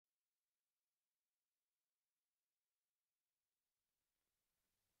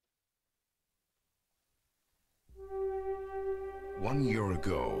1 year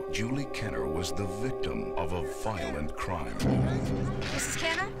ago, Julie Kenner was the victim of a violent crime. Mrs.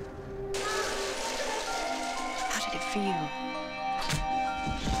 Kenner? How did it feel?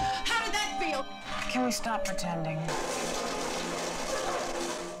 How did that feel? Can we stop pretending?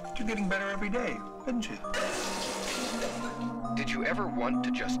 You're getting better every day, isn't you? Did you ever want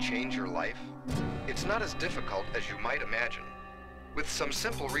to just change your life? It's not as difficult as you might imagine. With some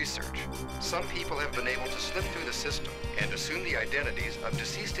simple research, some people have been able to slip through the system and assume the identities of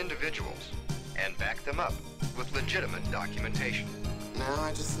deceased individuals and back them up with legitimate documentation. Now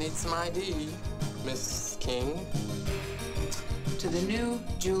I just need some ID, Miss King. To the new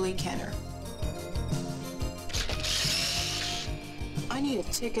Julie Kenner. I need a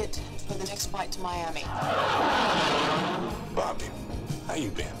ticket for the next flight to Miami. Bobby, how you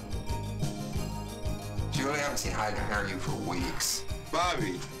been? Julie, I haven't seen hide or hair you for weeks.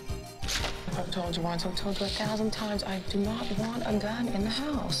 Bobby! I've told you once, I've told you 1,000 times, I do not want a gun in the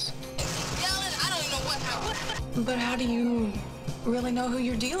house. Yelling, I don't even know what happened. But how do you really know who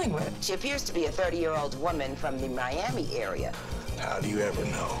you're dealing with? She appears to be a 30-year-old woman from the Miami area. How do you ever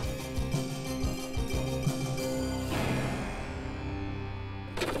know?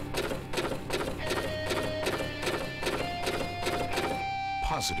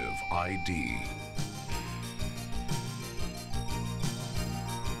 Positive ID.